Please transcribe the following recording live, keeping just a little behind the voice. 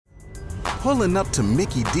Pulling up to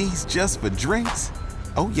Mickey D's just for drinks?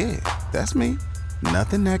 Oh yeah, that's me.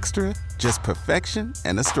 Nothing extra, just perfection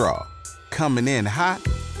and a straw. Coming in hot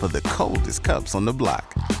for the coldest cups on the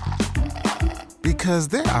block. Because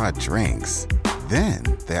there are drinks. Then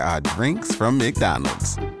there are drinks from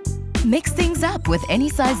McDonald's. Mix things up with any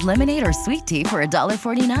size lemonade or sweet tea for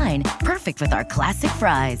 $1.49. Perfect with our classic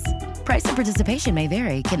fries. Price and participation may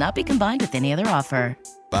vary. Cannot be combined with any other offer.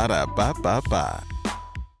 Ba-da-ba-ba-ba.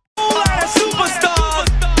 Superstars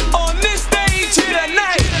on this stage here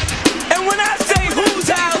tonight. And when I say whose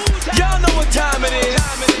house, y'all know what time it is.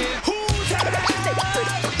 Whose house?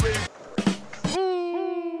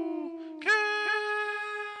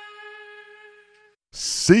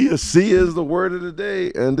 See is the word of the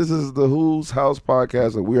day, and this is the Who's House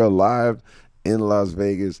podcast, and we are live in Las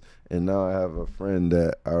Vegas. And now I have a friend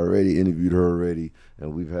that I already interviewed her already,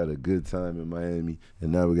 and we've had a good time in Miami,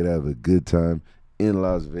 and now we're gonna have a good time in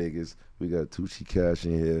Las Vegas. We got Toochi Kash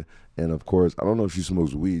in here, and of course, I don't know if she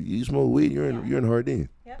smokes weed. You smoke weed? You're in Hardin.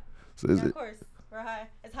 Yep. So is of course, we're high.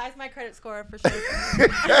 As high as my credit score for sure.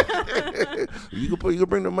 You can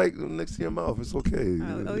bring the mic next to your mouth. It's okay.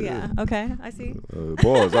 Oh yeah. Okay, I see.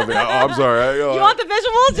 Pause. I'm sorry. You want the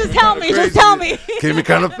visual? Just tell me. Just tell me. Came in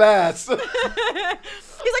kind of fast. He's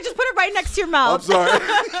like, just put it right next to your mouth. I'm sorry.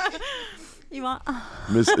 You want?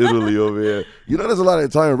 Miss Italy over here. You know, there's a lot of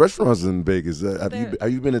Italian restaurants in Vegas. Have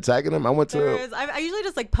you been attacking them? I went to. I usually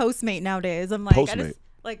just like Postmate nowadays. I'm like, Postmate. I just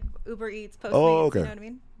like Uber Eats, Postmates. Oh, okay. You know what I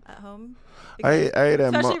mean? At home. I ate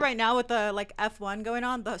at especially right now with the like F1 going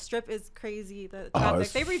on. The strip is crazy. The traffic.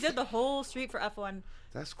 They redid the whole street for F1.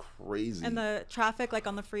 That's crazy. And the traffic like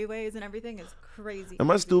on the freeways and everything is crazy.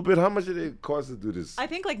 Am I stupid? How much did it cost to do this? I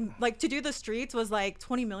think like to do the streets was like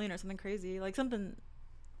 20 million or something crazy. Like something.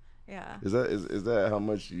 Yeah. Is that how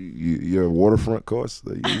much your waterfront costs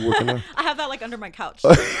that you working on? I have that like under my couch.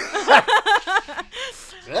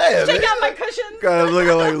 Damn, check out my cushions. Guys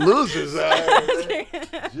looking like losers.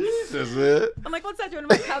 Jesus, man. I'm like, what's that doing to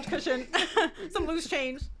my couch cushion? Some loose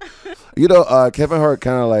change. You know, Kevin Hart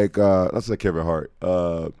kind of like, let's say Kevin Hart.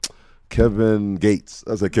 Kevin Gates.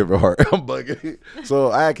 That's like Kevin Hart. I'm bugging.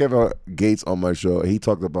 So I had Kevin Gates on my show. He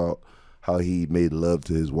talked about how he made love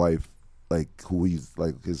to his wife, like who he's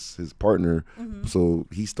like his partner. Mm-hmm. So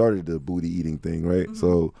he started the booty eating thing, right? Mm-hmm.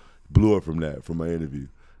 So blew up from my interview.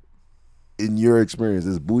 In your experience,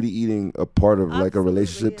 is booty eating a part of like a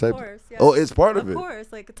relationship type? Course, yeah. Oh, it's part of it. Of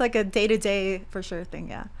course, like it's like a day-to-day for sure thing.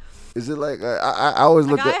 Yeah. Is it like I always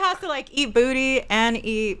look? A guy has to like eat booty and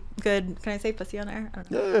eat good. Can I say pussy on air? I don't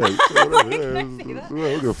know. Yeah. Like, can I say that?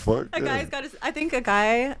 Well, good fuck. A guy's got. I think a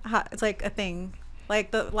guy. It's like a thing. Like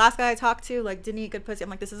the last guy I talked to, like didn't eat good pussy. I'm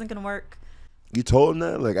like, this isn't gonna work. You told him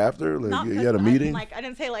that, like after, like you had a meeting. I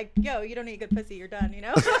didn't say like, yo, you don't eat good pussy, you're done, you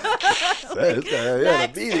know. Like, you had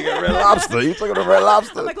a meeting at Red Lobster. You took him to Red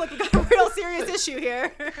Lobster. I'm like, look, we got a real serious issue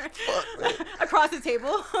here. Across the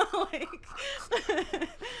table. Like,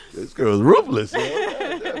 this girl's ruthless. I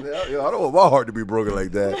don't want my heart to be broken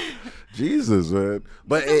like that. Jesus, man.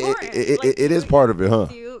 But it is part of it, huh?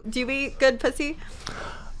 Do you eat good pussy?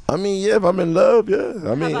 I mean, yeah, if I'm in love, yeah.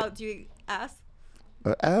 I mean, how about do you eat ass?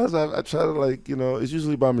 Ass, I try to like, you know, it's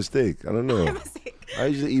usually by mistake. I don't know. By mistake. I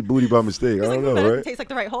usually eat booty by mistake. I don't know, right? It tastes like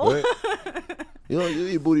the right hole. Right? You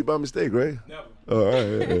eat booty by mistake, right? Never. Oh, all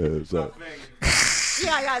right. Yeah, so.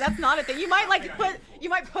 Yeah, that's not a thing. You might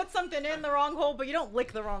put something in the wrong hole, but you don't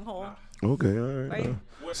lick the wrong hole. Okay, all right.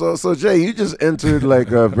 Right? So Jay, you just entered like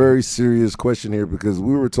a very serious question here because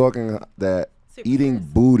we were talking that eating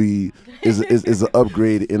booty is an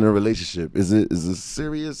upgrade in a relationship. Is it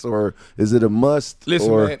serious or is it a must? Listen,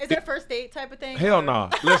 or? Man, is it a first date type of thing? Hell no. Nah.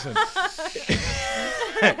 Listen.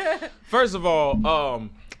 First of all,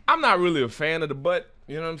 I'm not really a fan of the butt.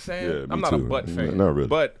 You know what I'm saying? Yeah, I'm not a butt fan. Not really.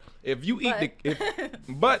 But if you eat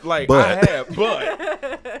but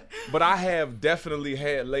I have definitely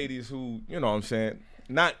had ladies who, you know what I'm saying,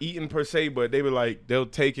 not eating per se, but they were like, they'll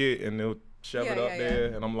take it and they'll shove it up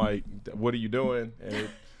there, and I'm like, what are you doing? And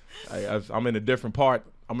I'm in a different part.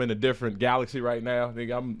 I'm in a different galaxy right now.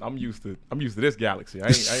 Nigga, I'm used to this galaxy. I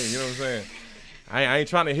ain't you know what I'm saying? I ain't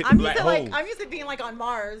trying to hit the black hole. I'm used to being like on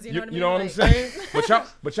Mars. You know what I mean? You know what I'm saying?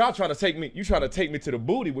 But y'all trying to take me. You trying to take me to the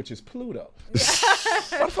booty, which is Pluto. Yeah.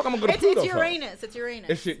 Why the fuck I'm gonna go to Pluto? It's Uranus. It's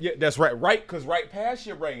Uranus. Yeah, that's right. Because right past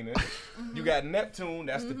Uranus, you got Neptune.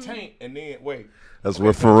 That's the taint, and then wait. That's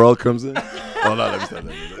where Pharoah comes in. Oh no, let me stop.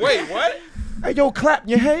 Wait, what? Hey, yo, clap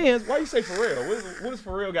your hands. Why you say Pharoah? What does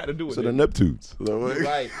Pharoah got to do with it? So the Neptunes.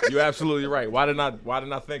 Right. You're absolutely right. Why did I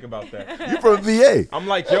think about that? You from VA? I'm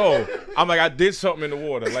like, I did something in the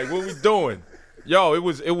water. Like, what we doing? Yo, it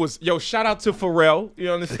was. Yo, shout out to Pharrell.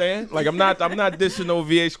 You understand? Like I'm not dissing no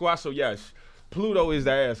VA squad. So yes, Pluto is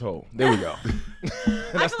the asshole. There we go.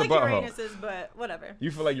 That's I the feel like butthole. Uranus is, but whatever. You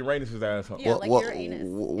feel like Uranus is the asshole. Yeah, like Uranus.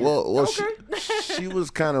 Well, Okay. she was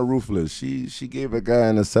kind of ruthless. She gave a guy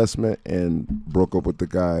an assessment and broke up with the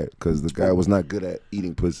guy because the guy was not good at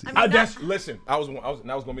eating pussy. I mean, Listen. That was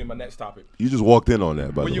gonna be my next topic. You just walked in on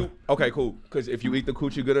that, by the way. Okay, cool. Because if you eat the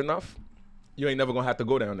coochie good enough, you ain't never gonna have to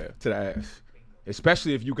go down there to the ass.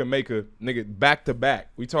 Especially if you can make a nigga back to back.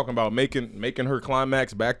 We talking about making her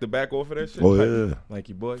climax back to back off of that shit. Oh yeah, like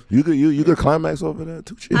you boy. You could climax over that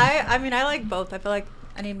too. I mean, I like both. I feel like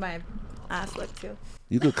I need my ass licked too.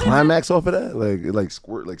 You could climax off of that, like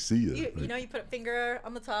squirt, like see ya. You know, you put a finger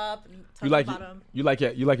on the top and tongue You like on the bottom. you like your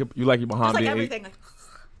behind Just like being everything, like,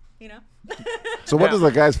 you know. So what does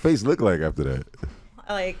a guy's face look like after that?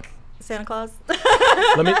 Like Santa Claus.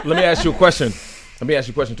 Let me ask you a question. Let me ask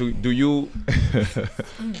you a question too. Do you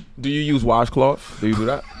use washcloth? Do you do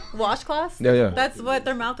that? Washcloths? Yeah. That's what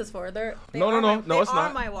their mouth is for. They No, it's are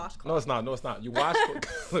not. my washcloth. No, it's not. You wash.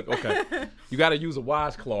 Look, okay. You got to use a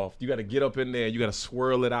washcloth. You got to get up in there. You got to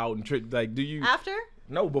swirl it out and like. Do you? After?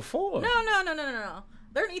 No, before. No.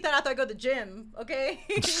 They're gonna eat that after I go to the gym. Okay.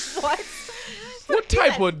 What? What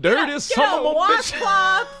type of dirt is some of them?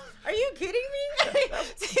 Washcloth? Are you kidding me?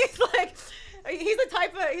 He's like. He's the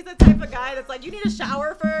type of guy that's like, you need a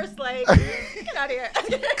shower first, like get out of here.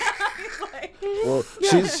 He's like, well,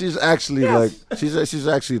 she's actually like she's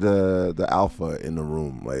actually the alpha in the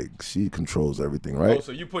room. Like she controls everything, right? Oh,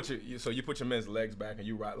 so you put your men's legs back and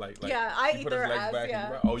you ride like yeah, I you eat put their his legs ass. back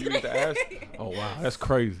Yeah. and you eat the ass. Oh wow, that's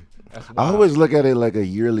crazy. That's I wild. always look at it like a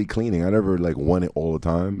yearly cleaning. I never like want it all the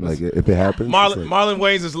time. Like if it happens, Marlon like,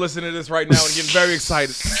 Wayans is listening to this right now and getting very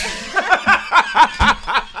excited.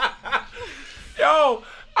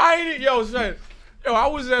 I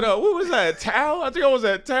was at what was that, Tao? I think I was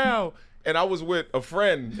at Tao, and I was with a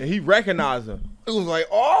friend, and he recognized him. It was like,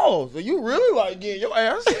 oh, so you really like getting your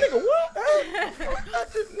ass? I said, nigga, what?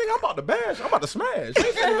 Nigga, I'm about to bash. I'm about to smash.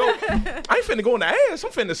 I ain't finna go in the ass.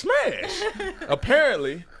 I'm finna smash.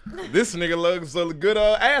 Apparently, this nigga loves a good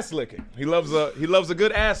ass licking. He loves a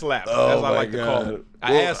good ass lap, as I like to call it.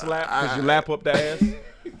 An ass lap, because you lap up the ass.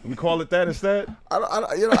 We call it that instead? I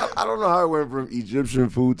don't know how it went from Egyptian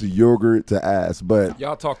food to yogurt to ass, but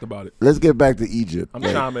Y'all talked about it. let's get back to Egypt. I'm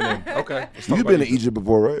chiming in. Okay. You've been to Egypt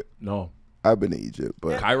before, right? No. I've been to Egypt,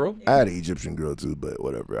 but Cairo? I had an Egyptian girl too, but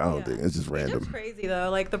whatever. I don't think it's just random. It's crazy though.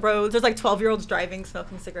 Like the roads, there's like 12-year-olds driving,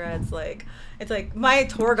 smoking cigarettes. Like it's like my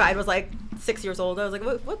tour guide was like 6 years old. I was like,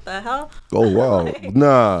 what the hell? Oh wow,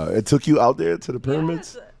 nah! It took you out there to the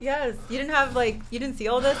pyramids. Yes. You didn't see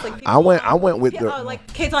all this. Like I went with the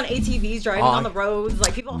like kids on ATVs driving on the roads.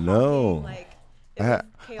 Like people. No. honking, like it was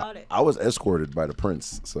chaotic. I was escorted by the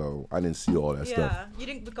prince, so I didn't see all that stuff. Yeah. You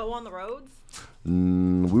didn't go on the roads.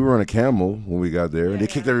 We were on a camel when we got there, and they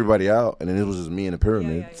kicked everybody out, and then it was just me and the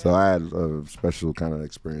pyramid. Yeah. So I had a special kind of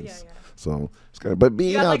experience. Yeah. So it's kind of, but being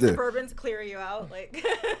You got out like there. Suburbans clear you out, like.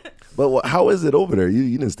 But how is it over there?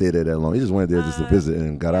 You didn't stay there that long. You just went there just to visit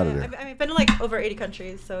and got out of there. I mean, I've been to like over 80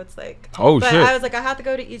 countries, so it's like. Oh, but shit. I was like, I have to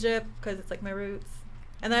go to Egypt because it's like my roots,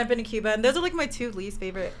 and then I've been to Cuba, and those are like my two least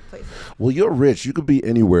favorite places. Well, you're rich. You could be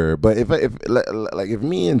anywhere. But if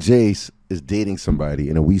me and Jace is dating somebody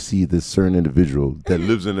and we see this certain individual that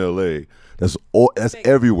lives in LA, that's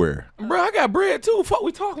everywhere. Bro, I got bread too. Fuck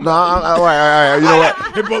we talking No, about? all right. You know what?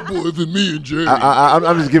 Hey, my boy, if it's me and Jay.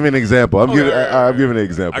 I'm just giving an example. I'm giving an I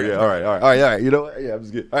example. got Yeah, you. all right. You know what? Yeah, I'm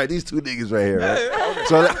just kidding. All right, these two niggas right here. Right?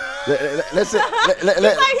 So let's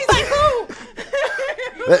He's like, who?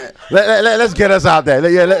 let's get us out there.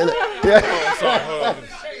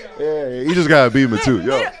 Yeah, you just gotta beat me too.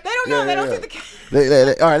 Yo. They don't know. They don't see the camera.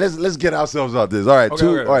 All right, let's get ourselves out this. All right,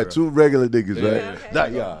 Okay. two regular niggas, right?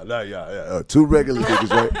 Yeah. Not y'all. Two regular niggas,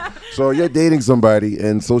 right? So you're dating somebody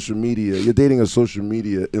and social media. You're dating a social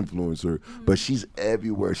media influencer, but she's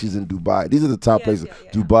everywhere. She's in Dubai. These are the top places: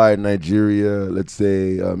 Dubai, Nigeria. Let's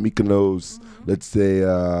say Mykonos. Let's say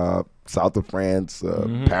south of France,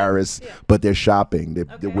 Paris. But they're shopping.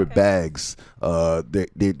 They're with bags.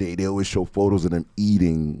 They always show photos of them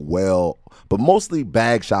eating well. But mostly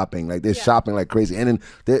bag shopping, like they're shopping like crazy. And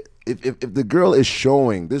then if the girl is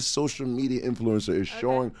showing, this social media influencer is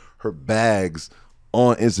showing her bags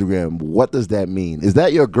on Instagram, what does that mean? Is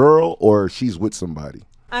that your girl or she's with somebody?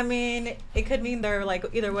 I mean, it could mean they're like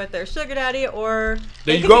either with their sugar daddy or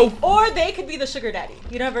There you go. or they could be the sugar daddy.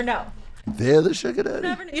 You never know. They're the sugar daddy?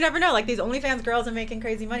 You never know. Like these OnlyFans girls are making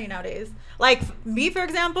crazy money nowadays. Like me, for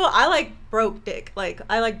example, I like broke dick. Like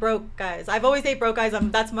I like broke guys. I've always dated broke guys.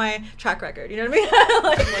 That's my track record. You know what I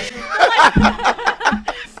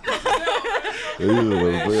mean?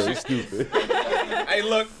 Very stupid. Hey,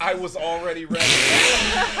 look, I was already ready.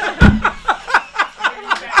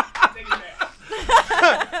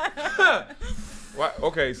 What?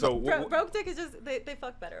 Okay, so broke dick is just they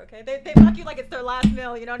fuck better. Okay, they fuck you like it's their last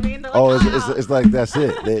meal. You know what I mean? They're like, it's like that's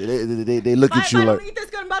it. They look at you if I like. don't eat this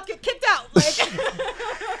good, I'm about to get kicked out. Like,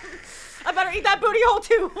 I better eat that booty hole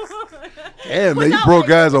too. Damn, man, you broke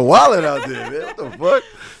guys a wallet out there, man. What the fuck?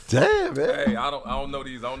 Damn, man. Hey, I don't know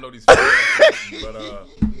these.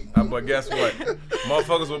 But guess what?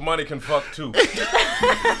 Motherfuckers with money can fuck too.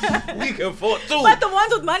 We can fuck too. But the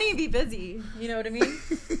ones with money be busy. You know what I mean?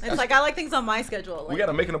 It's like I like things on my schedule. Like, we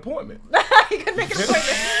gotta make an appointment. You can make an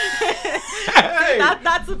appointment. Hey.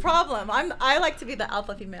 That's the problem. I like to be the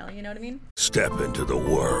alpha female. You know what I mean? Step into the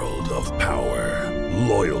world of power,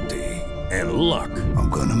 loyalty, and luck. I'm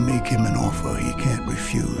gonna make him an offer he can't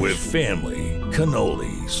refuse. With family,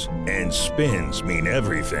 cannolis, and spins mean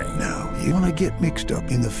everything. Now, you wanna get mixed up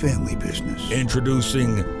in the family business.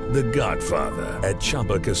 Introducing The Godfather at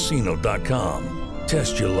ChumbaCasino.com.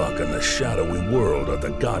 Test your luck in the shadowy world of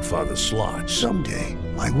The Godfather slot. Someday,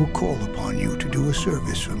 I will call upon you to do a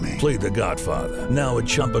service for me. Play The Godfather now at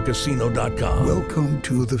ChumbaCasino.com. Welcome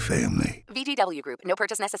to the family. VGW Group. No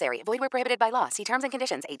purchase necessary. Void where prohibited by law. See terms and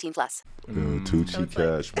conditions. 18+. Toochi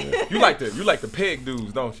Kash, man. You like the peg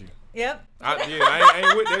dudes, don't you? Yep. I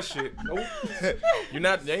ain't with that shit. Nope. You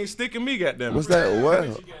ain't sticking me, goddamn. What's that? What?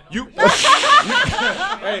 You.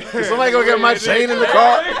 Hey, can somebody go get my chain in the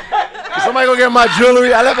car? Can somebody go get my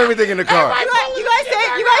jewelry? I left everything in the car. You guys say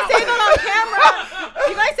that on camera.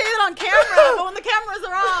 You guys say that on camera, but when the cameras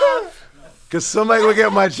are off. Can somebody go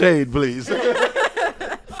get my chain, please?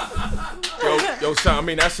 Yo, son. I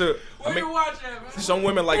mean, some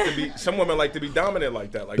women like to be dominant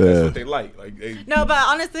like that. Like that's what they like. No, but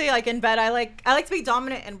honestly, like in bed, I like to be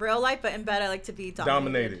dominant in real life, but in bed, I like to be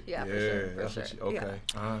dominated. Yeah, for sure. Okay.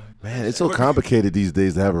 Yeah. Man, it's so complicated these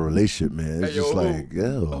days to have a relationship, man. It's just like,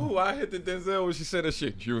 yo. Oh, I hit the Denzel when she said that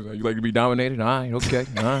shit. She was like, "You like to be dominated? All right, okay,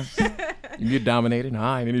 all right. You get dominated, all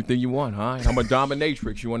right. Anything you want, all right. I'm a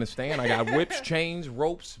dominatrix. You understand? I got whips, chains,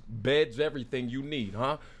 ropes, beds, everything you need,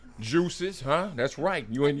 huh?" Juices, huh? That's right.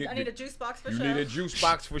 I need a juice box for sure. You need a juice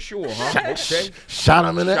box for sure, huh? Okay. Shot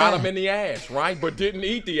him in the ass, right? But didn't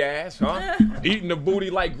eat the ass, huh? Eating the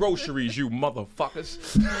booty like groceries, you motherfuckers.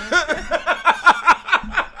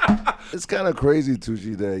 It's kind of crazy,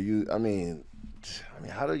 Toochi, that I mean,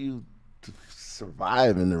 how do you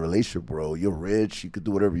survive in the relationship, bro? You're rich, you could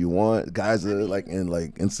do whatever you want. Guys are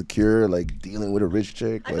insecure, like dealing with a rich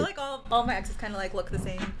chick. I feel like all my exes kind of like look the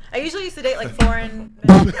same. I usually used to date like foreign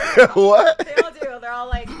men. What? They all do. They're all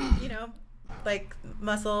like, like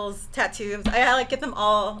muscles, tattoos. I like get them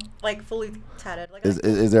all like fully tatted. Like,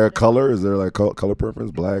 is there a color? Is there like color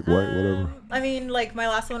preference? Black, white, whatever? I mean, like my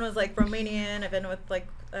last one was like Romanian. I've been with like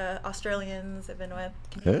Australians. I've been with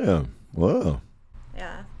Canadian. Damn. Wow.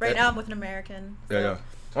 Yeah. Right now I'm with an American. So. Yeah.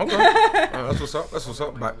 Okay. That's what's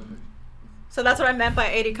up. Bye. So that's what I meant by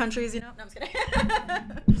 80 countries, No, I'm just kidding.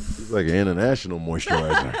 It's like an international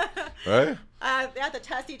moisturizer, right? I have to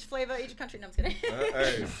test each flavor, each country. No, I'm just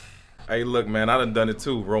kidding. Hey, look, man, I done it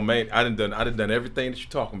too. I done everything that you're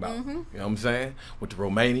talking about. Mm-hmm. You know what I'm saying? With the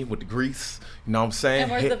Romania, with the Greece. You know what I'm saying?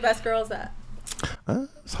 And where's the best girls at?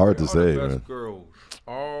 It's hard to say, man. Best girls.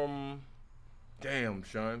 Damn,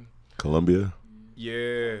 Sean. Colombia.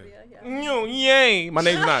 Yeah. Yo, yay. My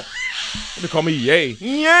name's not. They call me Yay.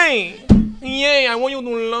 Yay. Yay. I want you to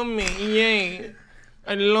love me. Yay.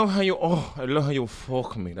 I love how you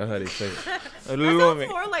fuck me. That's how they say it. I love it. That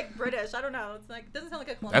sounds more like British. I don't know. It's like, it doesn't sound like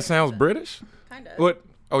a Colombian. That sounds British? Kind of. What?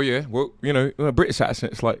 Oh, yeah. Well, a British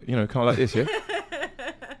accent's like, kind of like this, yeah?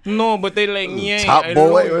 No, but they like, yeah. Top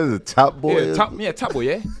boy? What is it? Top boy? Yeah, top boy,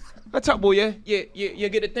 yeah. A top boy, yeah. Yeah,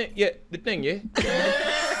 get the thing. Yeah, the thing, yeah.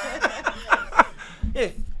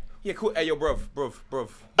 Yeah, cool. Hey, yo, bruv.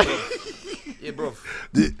 Yeah, bruv.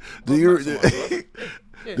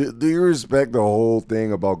 Do you respect the whole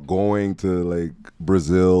thing about going to like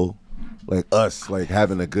Brazil, like us, like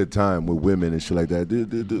having a good time with women and shit like that?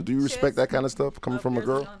 Do you respect that kind of stuff coming from a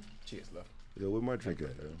girl? Cheers, love. Yeah, where my drink at?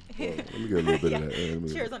 Well, let me get a little bit of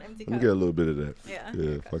that. Cheers on empty cup. Let me get a little bit of that. Yeah.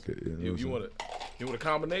 Fuck it. Yeah, you want a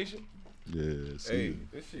combination? Yeah. See. Hey,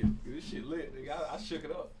 this shit lit, nigga. I shook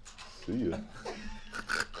it up. See ya.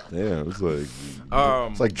 Damn, it's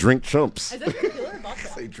like drink chumps. Is that tequila or vodka?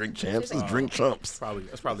 Say drink champs. It's drink chumps.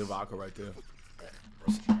 That's probably vodka right there.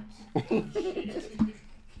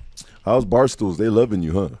 How's Barstools? They loving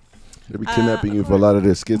you, huh? They be kidnapping you for a lot of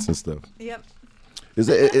their skits and stuff. Yep. Is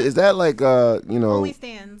that like Only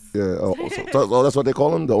stands. Yeah. Oh, that's what they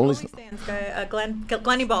call them. The only stands guy.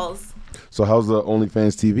 Glenny Balls. So how's the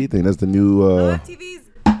OnlyFans TV thing? That's the new. OFTV's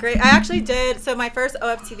great. I actually did. So my first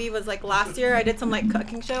OFTV was like last year. I did some like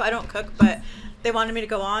cooking show. I don't cook, but they wanted me to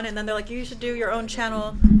go on, and then they're like, you should do your own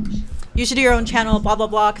channel. You should do your own channel, blah blah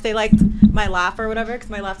blah. Cause they liked my laugh or whatever. Cause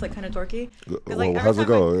my laugh's like kind of dorky. Well, how's it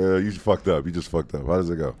go? Yeah, you fucked up. You just fucked up. How does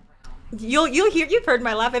it go? You've heard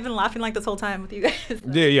my laugh. I've been laughing like this whole time with you guys. So.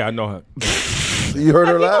 Yeah, I know her. You heard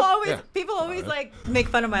her laugh? People always like make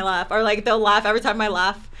fun of my laugh, or like they'll laugh every time I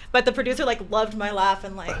laugh. But the producer like loved my laugh,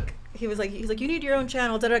 and like he's like you need your own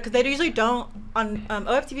channel, because they usually don't on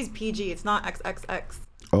OFTV's PG. It's not XXX.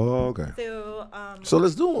 Oh, okay. So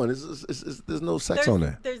let's do one. There's no sex on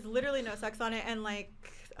that. There's literally no sex on it, and like.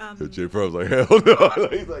 J Pro's like, hell no.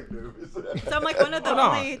 He's like nervous. So I'm like one of the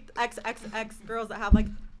only XXX girls that have like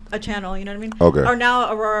a channel, you know what I mean? Okay. Or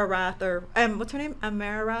now Aurora Rath, or what's her name?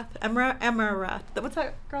 Amara Rath. Emma Rath. What's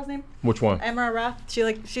that girl's name? Which one? Emma Rath.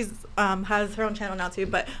 She's has her own channel now too,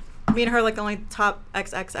 but me and her are like the only top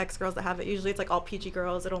XXX girls that have it. Usually it's like all PG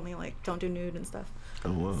girls that only like don't do nude and stuff.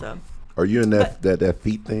 Oh wow. So. Are you in that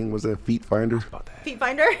feet thing? Was that Feet Finder? Feet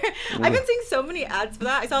Finder? I've been seeing so many ads for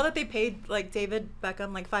that. I saw that they paid like David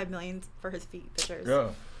Beckham like $5 million for his feet pictures. Yeah.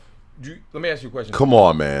 Let me ask you a question. Come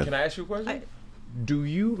on, man. Can I ask you a question? Do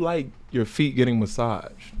you like your feet getting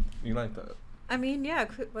massaged? You like that? I mean, yeah.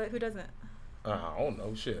 Who doesn't? I don't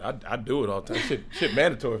know. Shit, I do it all the time. Shit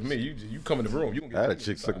mandatory for me. You come in the room. You I had a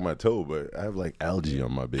chick suck my toe, but I have like algae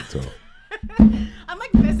on my big toe. I'm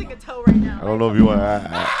like missing a toe right now. I don't know if you want.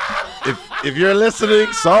 If you're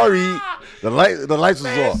listening, sorry. The lights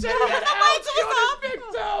was off.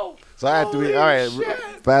 So I had to be all right.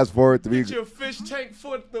 Shit. Fast forward to be. Get your fish tank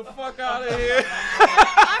foot the fuck out of here.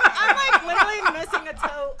 I'm like literally missing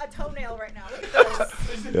a toenail right now. Look at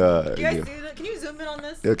this. Yeah. Do you guys do that? Can you zoom in on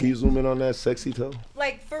this? Yeah. Can you zoom in on that sexy toe?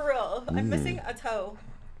 Like for real, I'm missing a toe.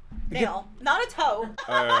 Nail, not a toe.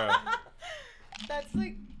 That's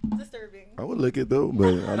like disturbing. I would lick it though,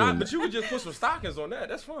 but but you could just put some stockings on that.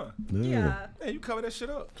 That's fine. Yeah. Man, you cover that shit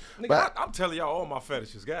up. Nigga, I'm telling y'all all my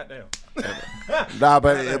fetishes. Goddamn. Nah,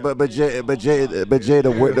 but Jay, the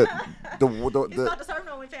He's about to start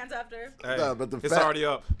OnlyFans after. Hey, nah, but it's already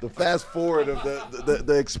up. The fast forward of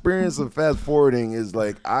the experience of fast forwarding is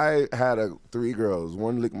like I had 3 girls.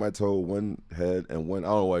 One licked my toe, one head, and one I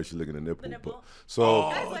don't know why she's licking the nipple. But,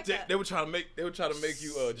 so they were trying to make you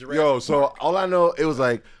giraffe. Yo, so all I know it was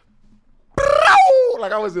like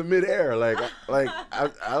I was in midair, like I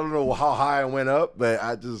don't know how high I went up, but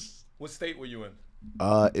I just. What state were you in?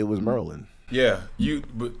 It was Maryland. Yeah,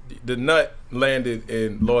 but the nut landed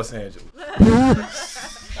in Los Angeles.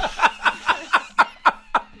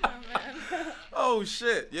 Oh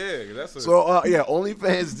shit! Yeah, that's a. So yeah,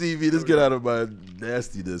 OnlyFans TV. Let's get out of my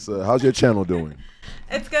nastiness. How's your channel doing?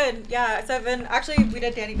 It's good. Yeah. So we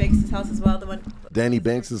did Danny Banks' house as well. The one. Danny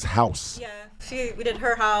Banks' house. Yeah. We did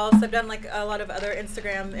her house. I've done like a lot of other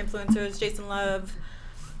Instagram influencers. Jason Love,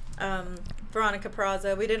 Veronica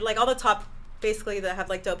Peraza. We did like all the top. Basically, that have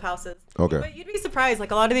like dope houses. Okay. But you'd be surprised.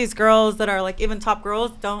 Like a lot of these girls that are like even top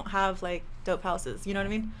girls don't have like dope houses. You know what I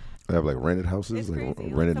mean? They have like rented houses, it's like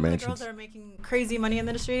crazy. rented some mansions. Of the girls that are making crazy money in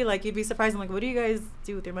the industry, like you'd be surprised. I'm like, what do you guys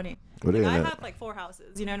do with your money? What like, I have like 4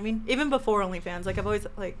 houses. You know what I mean? Even before OnlyFans, like I've always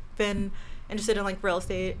like been interested in like real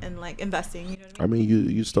estate and like investing. You know what I mean? I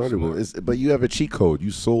mean, you started with it, but you have a cheat code.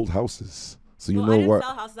 You sold houses, so you I know didn't what.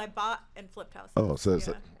 sell houses. I bought and flipped houses. Oh, so that's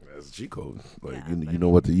a cheat code. Like you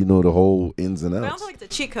know the whole ins and outs. But I don't feel like it's a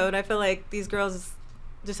cheat code. I feel like these girls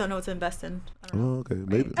just don't know what to invest in. Oh, okay.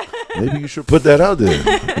 Maybe you should put that out there.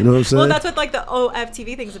 You know what I'm saying? Well, that's what like the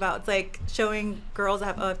OFTV thing's about. It's like showing girls that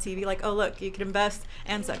have OFTV, like, oh look, you can invest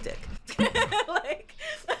and suck dick. Like,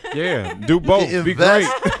 yeah, do both. Be great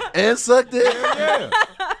and suck dick. Yeah.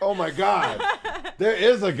 Oh my God, there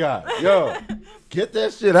is a guy. Yo, get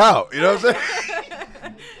that shit out. You know what I'm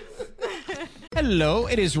saying? Hello,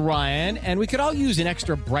 it is Ryan, and we could all use an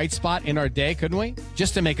extra bright spot in our day, couldn't we?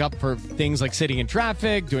 Just to make up for things like sitting in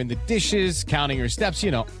traffic, doing the dishes, counting your steps,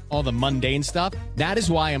 all the mundane stuff. That is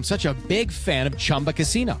why I'm such a big fan of Chumba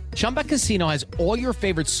Casino. Chumba Casino has all your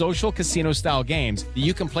favorite social casino-style games that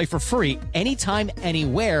you can play for free anytime,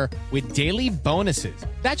 anywhere with daily bonuses.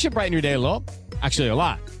 That should brighten your day a little. Actually, a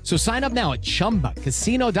lot. So sign up now at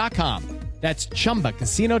ChumbaCasino.com. That's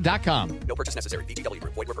ChumbaCasino.com. No purchase necessary. VGW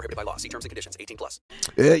Group. Void where prohibited by law. See terms and conditions. 18+.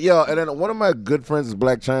 Yeah, and then one of my good friends is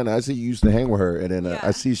Blacc Chyna. I see you used to hang with her, and then I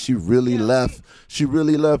see she really left. She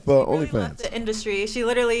really left OnlyFans. Left the industry. She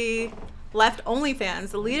literally left OnlyFans,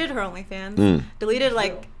 deleted her OnlyFans, deleted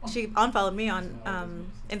she unfollowed me on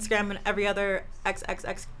Instagram and every other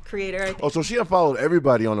XXX creator. I think. Oh, so she unfollowed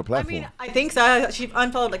everybody on the platform. I mean, I think so. She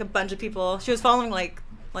unfollowed like a bunch of people. She was following like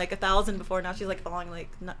like 1,000 before. Now she's like following like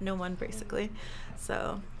no one basically.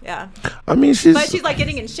 So yeah. I mean, but she's like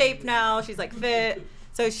getting in shape now. She's like fit.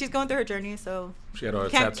 So she's going through her journey. So she had all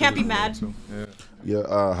her can't be mad.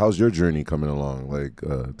 Yeah. How's your journey coming along? Like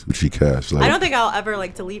Toochi Kash. Like, I don't think I'll ever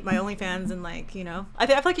like delete my OnlyFans and like I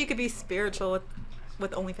feel like you could be spiritual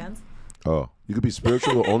with OnlyFans. Oh, you could be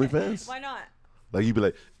spiritual with OnlyFans? Why not? Like you'd be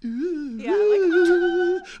like, yeah,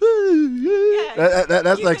 like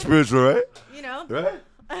that's like spiritual, right? You know, right?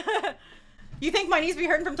 You think my knees be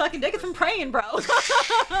hurting from sucking dick? It's from praying, bro.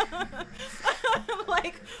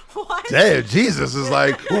 Like, what? Damn, Jesus is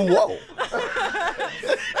like, whoa.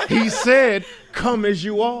 He said, "Come as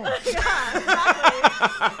you are."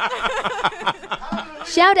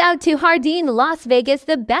 Shout out to Hardin Las Vegas,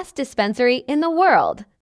 the best dispensary in the world.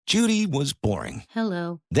 Judy was boring.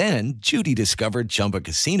 Hello. Then Judy discovered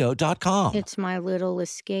ChumbaCasino.com. It's my little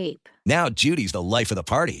escape. Now Judy's the life of the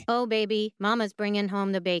party. Oh, baby, mama's bringing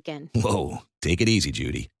home the bacon. Whoa, take it easy,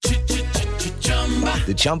 Judy.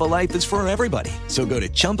 The Chumba life is for everybody. So go to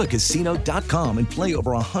ChumbaCasino.com and play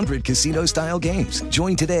over 100 casino-style games.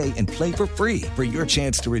 Join today and play for free for your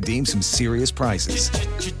chance to redeem some serious prizes.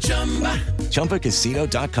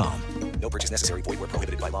 ChumbaCasino.com. No purchase necessary. Void where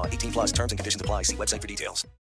prohibited by law. 18+ terms and conditions apply. See website for details.